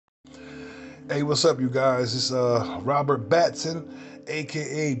Hey, what's up, you guys? It's Robert Batson,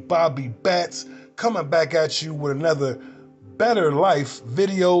 aka Bobby Bats, coming back at you with another Better Life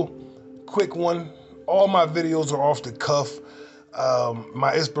video. Quick one. All my videos are off the cuff.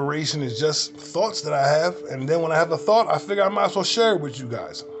 My inspiration is just thoughts that I have, and then when I have a thought, I figure I might as well share it with you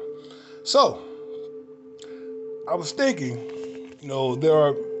guys. So, I was thinking, there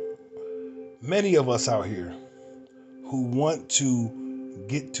are many of us out here who want to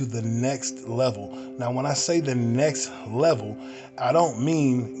get to the next level. Now, when I say the next level, I don't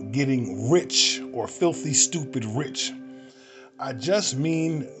mean getting rich or filthy, stupid rich. I just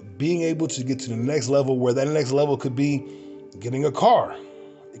mean being able to get to the next level, where that next level could be getting a car.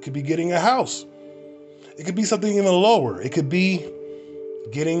 It could be getting a house. It could be something even lower. It could be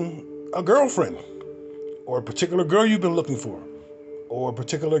getting a girlfriend, or a particular girl you've been looking for, or a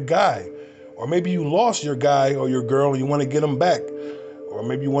particular guy. Or maybe you lost your guy or your girl and you want to get them back. Or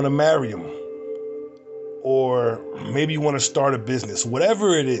maybe you want to marry them. Or maybe you want to start a business.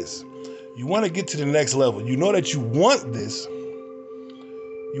 Whatever it is, you want to get to the next level. You know that you want this.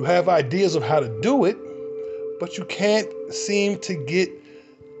 You have ideas of how to do it, but you can't seem to get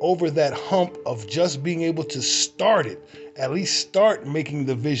over that hump of just being able to start it. At least start making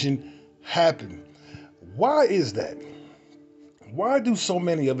the vision happen. Why is that? Why do so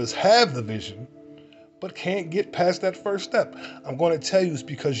many of us have the vision, but can't get past that first step? I'm going to tell you it's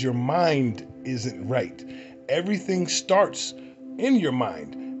because your mind isn't right. Everything starts in your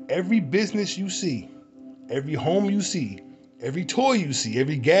mind. Every business you see, every home you see, every toy you see,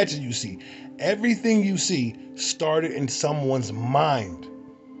 every gadget you see, everything you see started in someone's mind.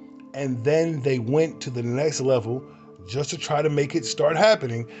 And then they went to the next level just to try to make it start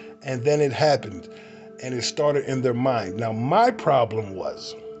happening. And then it happened. And it started in their mind. Now, my problem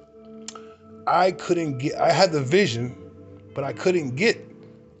was I had the vision, but I couldn't get,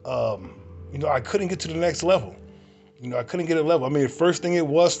 I couldn't get to the next level. I couldn't get a level. I mean, the first thing it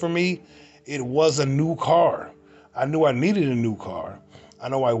was for me, it was a new car. I knew I needed a new car. I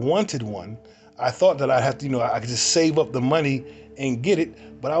know I wanted one. I thought that I'd have to, I could just save up the money and get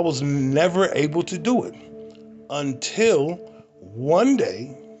it, but I was never able to do it until one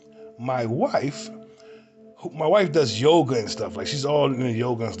day my wife does yoga and stuff. Like, she's all into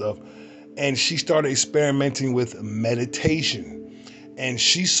yoga and stuff. And she started experimenting with meditation. And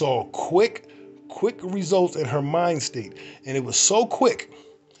she saw quick results in her mind state. And it was so quick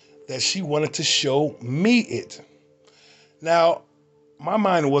that she wanted to show me it. Now, my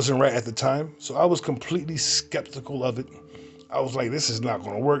mind wasn't right at the time, so I was completely skeptical of it. I was like, this is not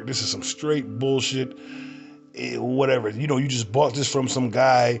going to work. This is some straight bullshit. Whatever. You just bought this from some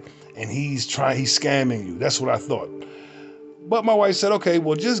guy and he's scamming you. That's what I thought. But my wife said, okay,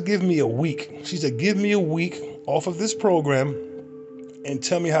 well, just give me a week. She said, give me a week off of this program and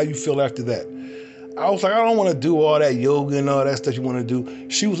tell me how you feel after that. I was like, I don't want to do all that yoga and all that stuff you want to do.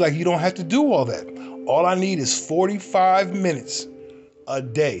 She was like, you don't have to do all that. All I need is 45 minutes a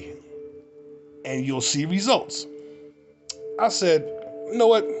day and you'll see results. I said, you know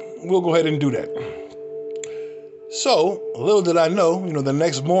what? We'll go ahead and do that. So, little did I know, the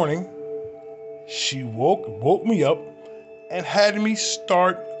next morning, she woke me up and had me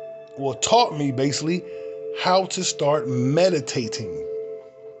taught me basically how to start meditating.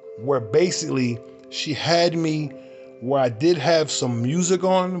 Where basically she had me where I did have some music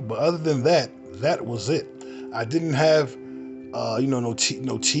on, but other than that, that was it. I didn't have, no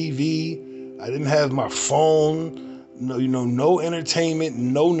TV. I didn't have my phone. No entertainment,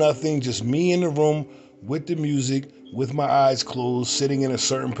 no nothing. Just me in the room with the music, with my eyes closed, sitting in a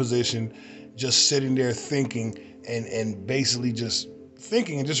certain position, just sitting there thinking and basically just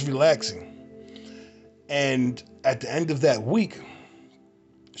thinking and just relaxing. And at the end of that week,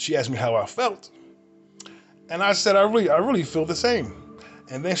 she asked me how I felt. And I said, I really feel the same.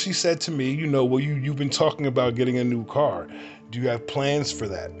 And then she said to me, well, you've been talking about getting a new car. Do you have plans for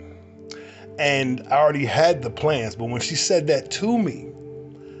that? And I already had the plans, but when she said that to me,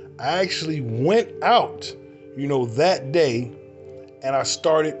 I actually went out, that day, and I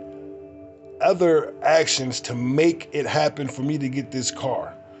started other actions to make it happen for me to get this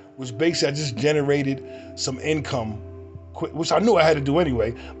car, which basically I just generated some income, which I knew I had to do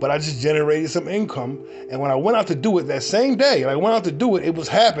anyway, but I just generated some income. And when I went out to do it that same day, it was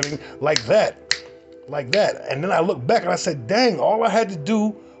happening like that. And then I looked back and I said, dang, all I had to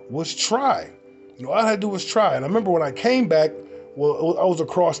do was try. All I had to do was try. And I remember when I came back Well, I was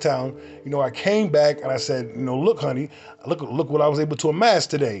across town. I came back and I said, look, honey, look what I was able to amass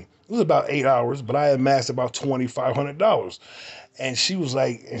today. It was about 8 hours, but I amassed about $2,500. And she was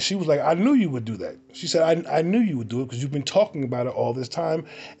like, I knew you would do that. She said, I knew you would do it because you've been talking about it all this time.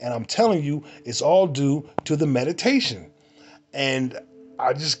 And I'm telling you, it's all due to the meditation. And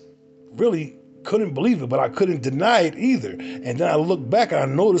I just really couldn't believe it, but I couldn't deny it either. And then I looked back and I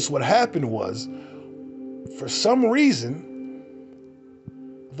noticed what happened was, for some reason,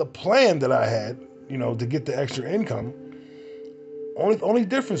 the plan that I had, to get the extra income, only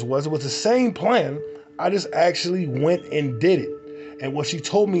difference was it was the same plan. I just actually went and did it. And what she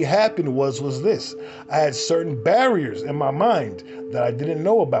told me happened was this. I had certain barriers in my mind that I didn't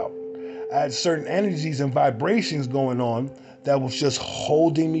know about. I had certain energies and vibrations going on that was just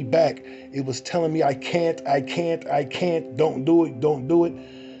holding me back. It was telling me I can't, don't do it.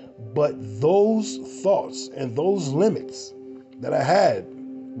 But those thoughts and those limits that I had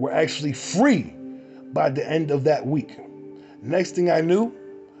were actually free by the end of that week. Next thing I knew,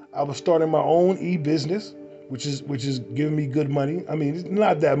 I was starting my own e-business, which is giving me good money. I mean, it's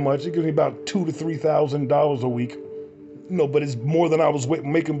not that much. It gives me about $2,000 to $3,000 a week. But it's more than I was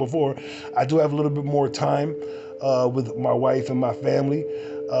making before. I do have a little bit more time with my wife and my family.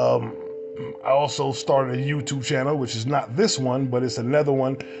 I also started a YouTube channel, which is not this one, but it's another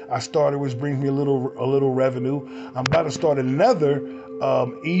one I started, which brings me a little revenue. I'm about to start another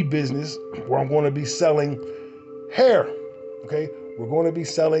e-business where I'm going to be selling hair. Okay, we're going to be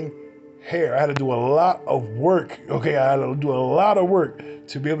selling hair. I had to do a lot of work. Okay, I had to do a lot of work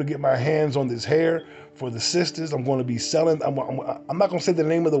to be able to get my hands on this hair for the sisters. I'm going to be selling. I'm not going to say the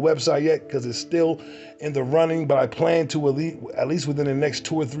name of the website yet because it's still in the running, but I plan to at least within the next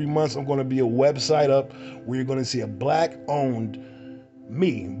 2 or 3 months, I'm going to be a website up where you're going to see a black-owned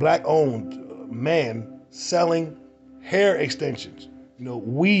man selling hair extensions,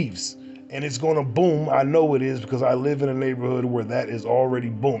 weaves. And it's going to boom. I know it is because I live in a neighborhood where that is already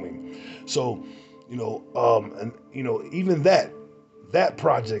booming. So, even that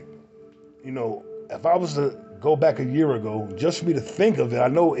project, if I was to go back a year ago, just for me to think of it, I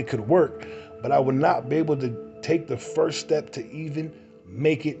know it could work, but I would not be able to take the first step to even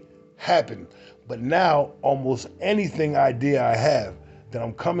make it happen. But now, almost anything idea I have that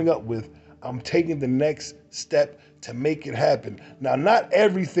I'm coming up with, I'm taking the next step to make it happen. Now, not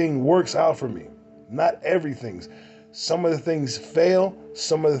everything works out for me. Not everything. Some of the things fail,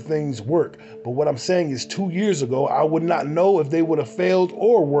 some of the things work. But what I'm saying is 2 years ago, I would not know if they would have failed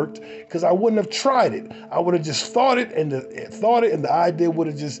or worked because I wouldn't have tried it. I would have just thought it and the idea would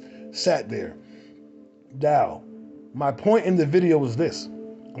have just sat there. Now, my point in the video was this.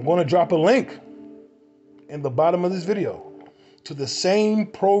 I'm going to drop a link in the bottom of this video to the same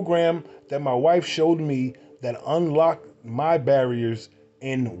program that my wife showed me that unlocked my barriers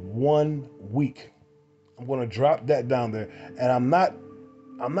in 1 week. I'm going to drop that down there. And I'm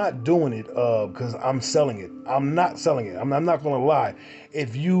not doing it because I'm selling it. I'm not selling it. I'm not going to lie.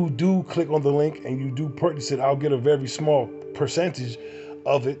 If you do click on the link and you do purchase it, I'll get a very small percentage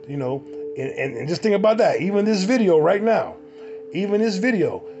of it, and just think about that. Even this video right now,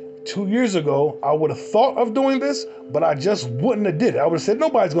 2 years ago, I would have thought of doing this, but I just wouldn't have did it. I would have said,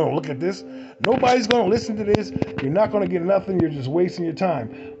 nobody's going to look at this. Nobody's going to listen to this. You're not going to get nothing. You're just wasting your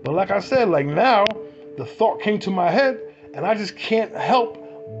time. But like I said, now the thought came to my head and I just can't help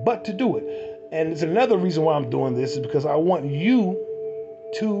but to do it. And it's another reason why I'm doing this is because I want you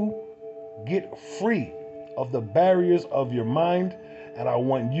to get free of the barriers of your mind. And I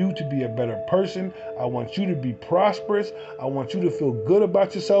want you to be a better person. I want you to be prosperous. I want you to feel good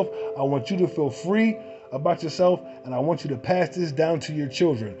about yourself. I want you to feel free about yourself. And I want you to pass this down to your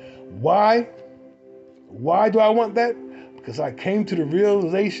children. Why? Why do I want that? Because I came to the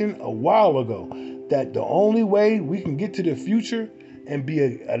realization a while ago that the only way we can get to the future and be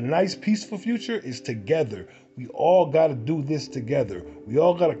a nice, peaceful future is together. We all got to do this together. We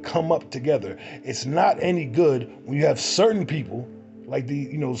all got to come up together. It's not any good when you have certain people like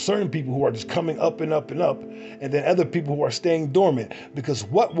certain people who are just coming up and up and up, and then other people who are staying dormant. Because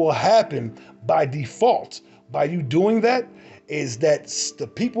what will happen by default, by you doing that, is that the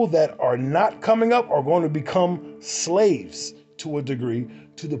people that are not coming up are going to become slaves to a degree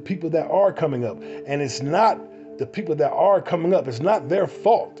to the people that are coming up. And it's not the people that are coming up, it's not their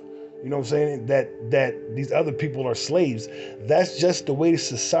fault. You know what I'm saying? That these other people are slaves. That's just the way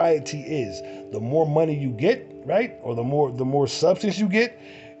society is. The more money you get, right? Or the more substance you get,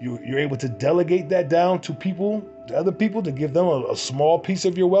 you're able to delegate that down to other people, to give them a small piece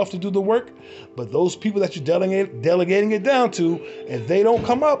of your wealth to do the work. But those people that you're delegating it down to, if they don't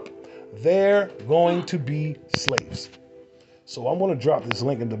come up, they're going to be slaves. So I'm going to drop this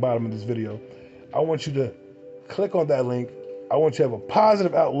link in the bottom of this video. I want you to click on that link. I want you to have a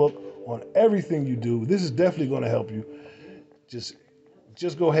positive outlook on everything you do. This is definitely going to help you. Just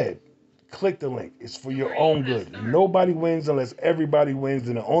go ahead. Click the link. It's for your own good. Nobody wins unless everybody wins,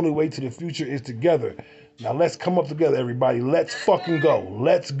 and the only way to the future is together. Now let's come up together, everybody. Let's fucking go.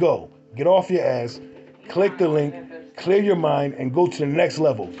 Let's go. Get off your ass. Click the link. Clear your mind and go to the next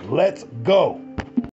level. Let's go.